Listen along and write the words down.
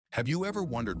Have you ever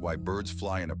wondered why birds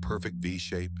fly in a perfect V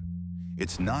shape?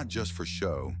 It's not just for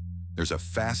show. There's a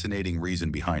fascinating reason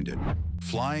behind it.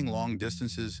 Flying long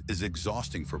distances is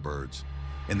exhausting for birds,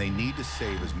 and they need to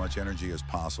save as much energy as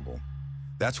possible.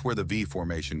 That's where the V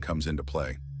formation comes into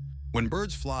play. When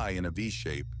birds fly in a V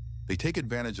shape, they take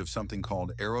advantage of something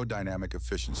called aerodynamic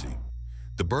efficiency.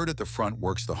 The bird at the front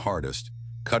works the hardest,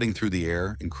 cutting through the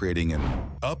air and creating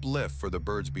an uplift for the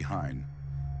birds behind.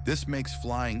 This makes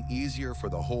flying easier for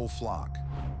the whole flock.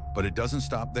 But it doesn't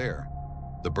stop there.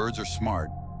 The birds are smart.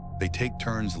 They take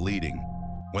turns leading.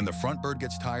 When the front bird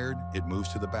gets tired, it moves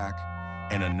to the back,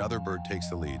 and another bird takes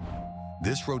the lead.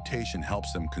 This rotation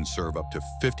helps them conserve up to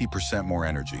 50% more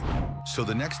energy. So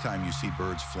the next time you see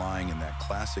birds flying in that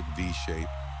classic V shape,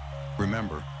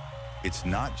 remember, it's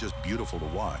not just beautiful to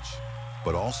watch,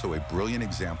 but also a brilliant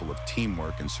example of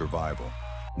teamwork and survival.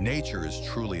 Nature is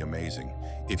truly amazing.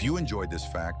 If you enjoyed this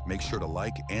fact, make sure to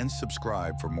like and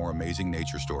subscribe for more amazing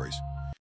nature stories.